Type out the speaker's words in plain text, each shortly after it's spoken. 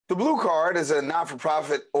The Blue Card is a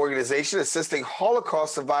not-for-profit organization assisting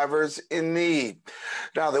Holocaust survivors in need.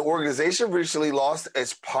 Now, the organization recently launched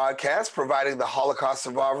its podcast, providing the Holocaust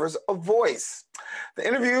survivors a voice. The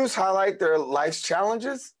interviews highlight their life's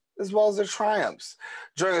challenges as well as their triumphs.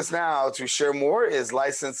 Joining us now to share more is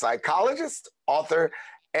licensed psychologist, author,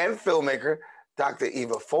 and filmmaker, Dr.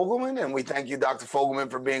 Eva Fogelman. And we thank you, Dr.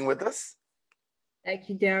 Fogelman, for being with us. Thank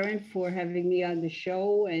you, Daren, for having me on the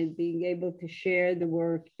show and being able to share the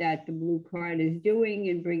work that the Blue Card is doing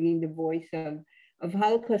and bringing the voice of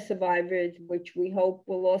Holocaust survivors, which we hope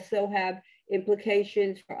will also have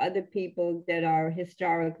implications for other people that are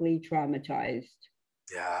historically traumatized.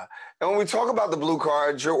 Yeah. And when we talk about the Blue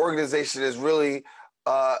Card, your organization is really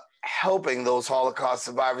helping those Holocaust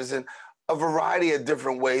survivors in a variety of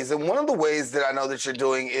different ways. And one of the ways that I know that you're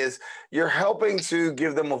doing is you're helping to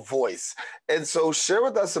give them a voice. And so share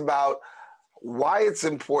with us about why it's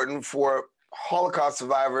important for Holocaust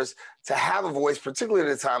survivors to have a voice, particularly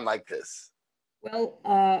at a time like this. Well,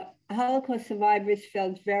 Holocaust survivors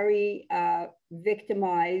felt very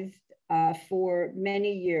victimized for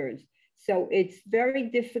many years. So it's very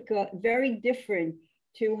difficult, very different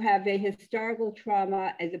to have a historical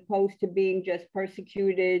trauma as opposed to being just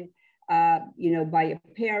persecuted by a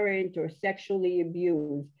parent or sexually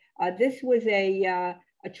abused. This was a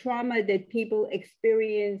trauma that people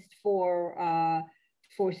experienced for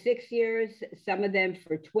 6 years, some of them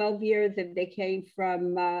for 12 years if they came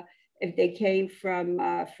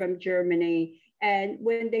from Germany. And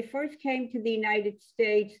when they first came to the United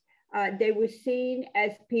States, they were seen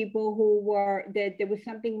as people that there was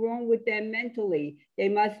something wrong with them mentally. They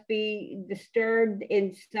must be disturbed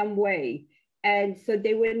in some way. And so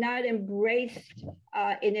they were not embraced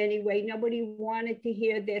in any way. Nobody wanted to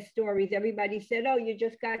hear their stories. Everybody said, oh, you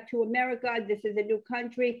just got to America. This is a new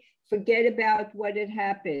country. Forget about what had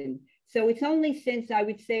happened. So it's only since, I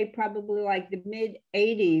would say, probably like the mid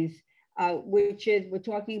 80s, which is, we're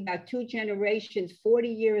talking about 2 generations, 40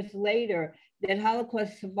 years later, that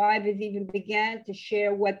Holocaust survivors even began to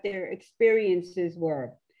share what their experiences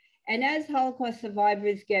were. And as Holocaust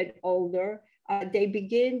survivors get older, they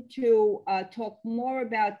begin to talk more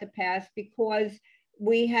about the past because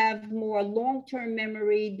we have more long-term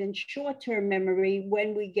memory than short-term memory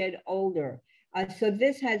when we get older. So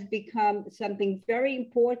this has become something very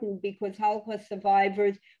important because Holocaust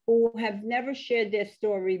survivors who have never shared their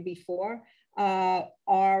story before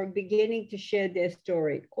are beginning to share their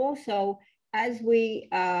story. Also, as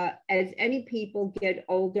any people get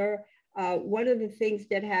older, one of the things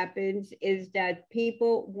that happens is that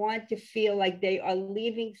people want to feel like they are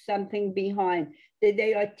leaving something behind, that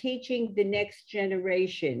they are teaching the next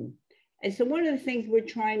generation. And so one of the things we're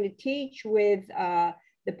trying to teach with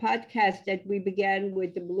the podcast that we began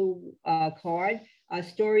with the Blue Card,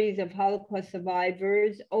 Stories of Holocaust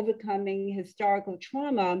Survivors Overcoming Historical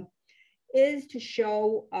Trauma, is to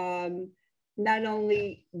show not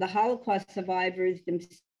only the Holocaust survivors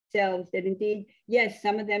themselves, that indeed, yes,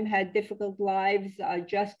 some of them had difficult lives,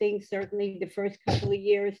 adjusting certainly the first couple of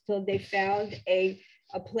years till they found a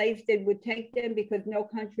place that would take them, because no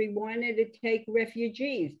country wanted to take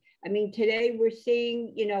refugees. I mean, today we're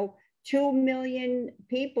seeing, 2 million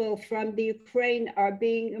people from the Ukraine are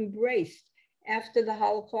being embraced after the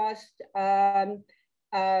Holocaust.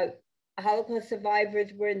 Holocaust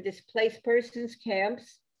survivors were in displaced persons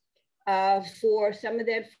camps for some of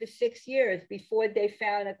them for 6 years before they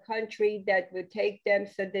found a country that would take them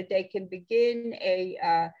so that they can begin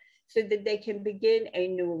a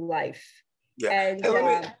new life. Yeah. And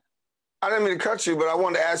I didn't mean to cut you, but I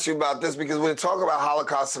wanted to ask you about this because when we talk about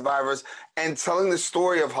Holocaust survivors and telling the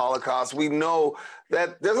story of Holocaust, we know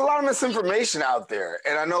that there's a lot of misinformation out there.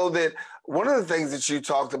 And I know that one of the things that you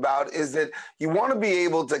talked about is that you want to be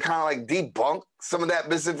able to kind of like debunk some of that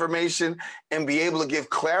misinformation and be able to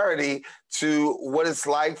give clarity to what it's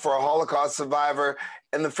like for a Holocaust survivor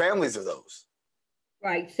and the families of those.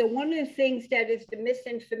 Right. So one of the things that is the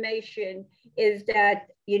misinformation is that,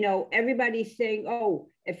 everybody's saying, oh,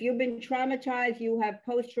 if you've been traumatized, you have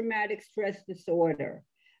post-traumatic stress disorder.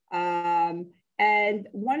 And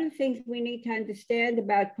one of the things we need to understand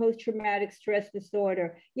about post-traumatic stress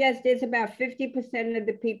disorder, yes, there's about 50% of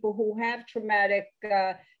the people who have traumatic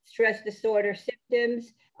stress disorder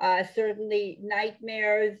symptoms, certainly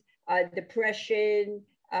nightmares, depression,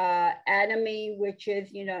 anomie, which is,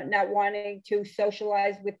 not wanting to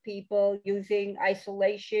socialize with people, using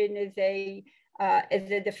isolation as a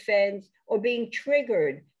defense, or being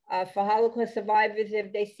triggered. For Holocaust survivors,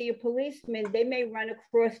 if they see a policeman, they may run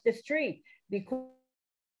across the street because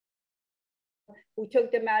who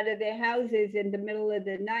took them out of their houses in the middle of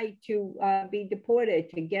the night to be deported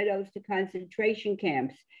to ghettos, to concentration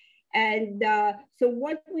camps. And so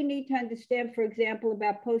what we need to understand, for example,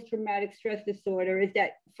 about post-traumatic stress disorder is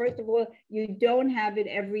that, first of all, you don't have it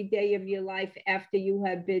every day of your life after you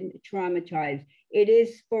have been traumatized. It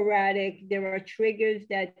is sporadic. There are triggers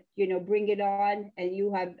that, bring it on, and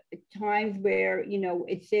you have times where,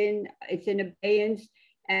 it's in abeyance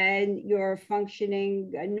and you're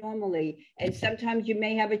functioning normally. And sometimes you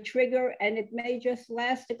may have a trigger and it may just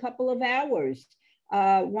last a couple of hours.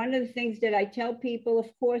 One of the things that I tell people, of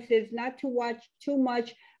course, is not to watch too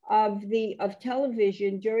much of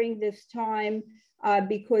television during this time,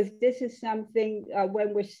 because this is something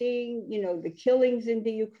when we're seeing, the killings in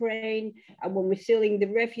the Ukraine, when we're seeing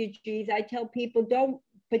the refugees, I tell people don't,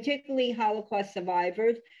 particularly Holocaust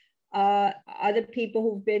survivors, other people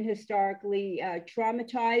who've been historically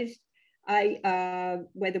traumatized.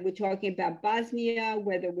 Whether we're talking about Bosnia,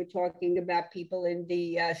 whether we're talking about people in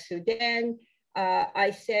the Sudan,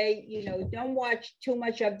 I say, don't watch too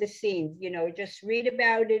much of the scenes, just read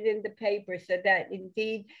about it in the paper so that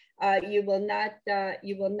indeed you will not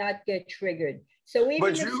get triggered. So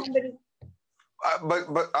even if somebody...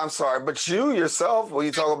 But I'm sorry, but you yourself, when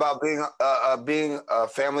you talk about being a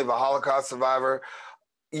family of a Holocaust survivor,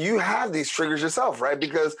 you have these triggers yourself, right?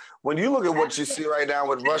 Because when you look at what you see right now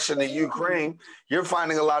with Russia and the Ukraine, you're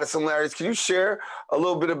finding a lot of similarities. Can you share a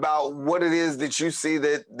little bit about what it is that you see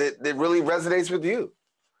that really resonates with you?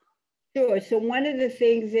 Sure. So one of the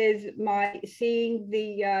things is seeing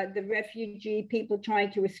the refugee people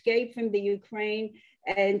trying to escape from the Ukraine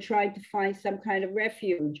and trying to find some kind of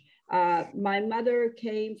refuge. My mother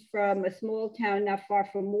came from a small town not far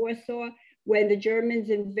from Warsaw. When the Germans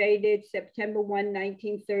invaded September 1,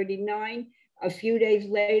 1939, a few days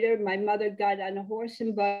later, my mother got on a horse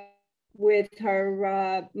and buggy with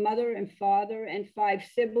her mother and father and 5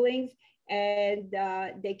 siblings, and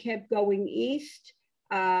they kept going east,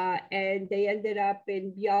 and they ended up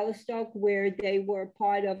in Białystok, where they were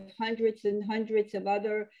part of hundreds and hundreds of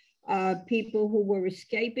other people who were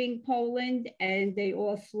escaping Poland, and they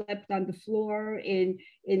all slept on the floor in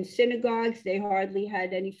synagogues. They hardly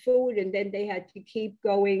had any food, and then they had to keep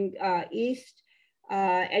going east.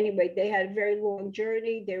 Anyway, they had a very long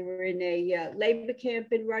journey. They were in a labor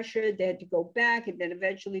camp in Russia. They had to go back, and then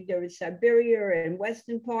eventually they were in Siberia and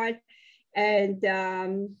western part. And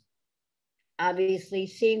obviously,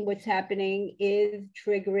 seeing what's happening is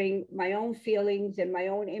triggering my own feelings and my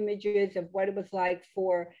own images of what it was like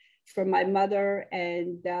for my mother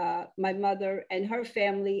and her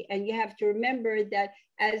family. And you have to remember that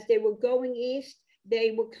as they were going east,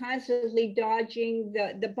 they were constantly dodging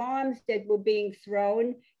the bombs that were being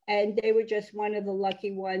thrown, and they were just one of the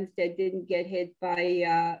lucky ones that didn't get hit by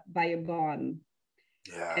a bomb.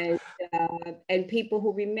 Yeah. And people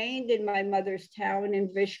who remained in my mother's town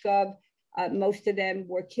in Vyshkov, most of them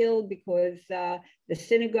were killed because the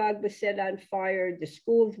synagogue was set on fire, the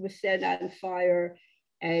schools were set on fire,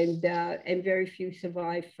 and very few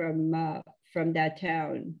survived from that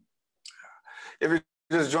town. If you're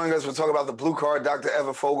just joining us, we're talking about the Blue Card. Dr.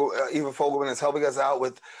 Eva Fogelman is helping us out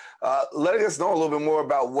with letting us know a little bit more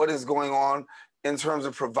about what is going on in terms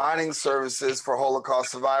of providing services for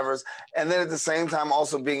Holocaust survivors, and then at the same time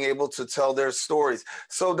also being able to tell their stories.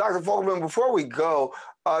 So, Dr. Fogelman, before we go,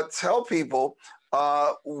 tell people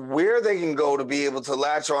where they can go to be able to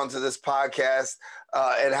latch on to this podcast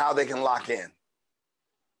and how they can lock in.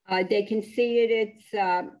 They can see it. It's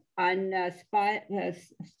on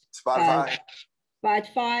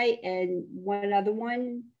Spotify and one other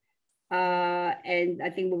one. And I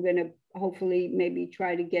think we're going to hopefully maybe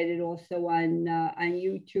try to get it also on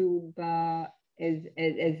YouTube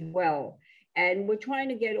as well. And we're trying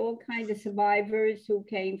to get all kinds of survivors who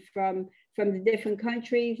came from the different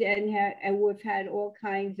countries, and we've had all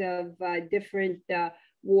kinds of different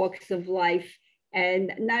walks of life.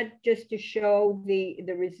 And not just to show the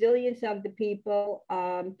resilience of the people,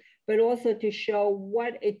 but also to show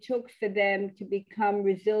what it took for them to become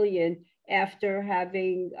resilient after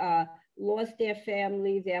having lost their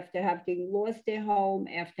families, after having lost their home,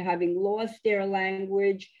 after having lost their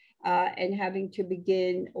language, and having to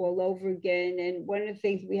begin all over again. And one of the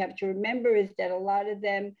things we have to remember is that a lot of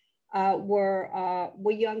them were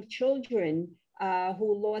young children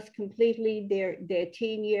who lost completely their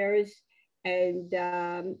teen years. And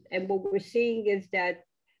what we're seeing is that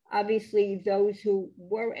obviously those who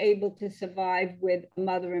were able to survive with a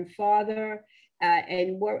mother and father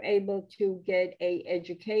and were able to get an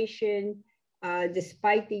education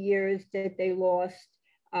despite the years that they lost,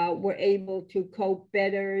 were able to cope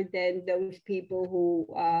better than those people who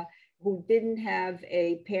who didn't have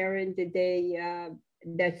a parent that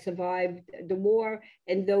that survived the war,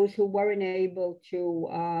 and those who weren't able to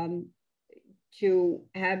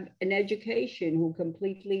have an education, who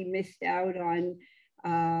completely missed out on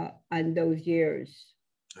those years.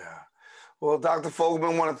 Yeah. Well, Dr.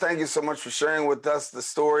 Fogelman, I want to thank you so much for sharing with us the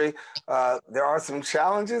story. There are some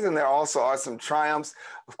challenges and there also are some triumphs.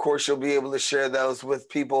 Of course, you'll be able to share those with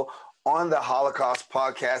people on the Holocaust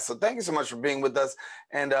podcast. So thank you so much for being with us.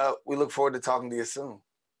 And we look forward to talking to you soon.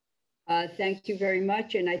 Thank you very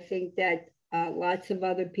much. And I think that lots of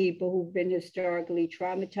other people who've been historically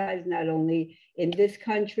traumatized, not only in this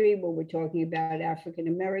country, but we're talking about African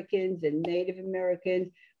Americans and Native Americans,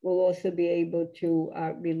 will also be able to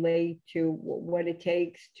relate to what it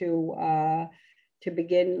takes to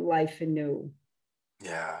begin life anew.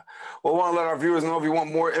 Yeah. Well, I want to let our viewers know, if you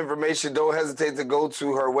want more information, don't hesitate to go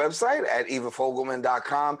to her website at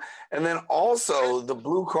evafogelman.com, and then also the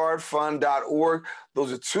bluecardfund.org.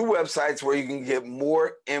 Those are two websites where you can get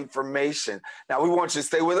more information. Now, we want you to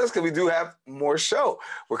stay with us because we do have more show.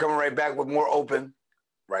 We're coming right back with more Open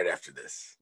right after this.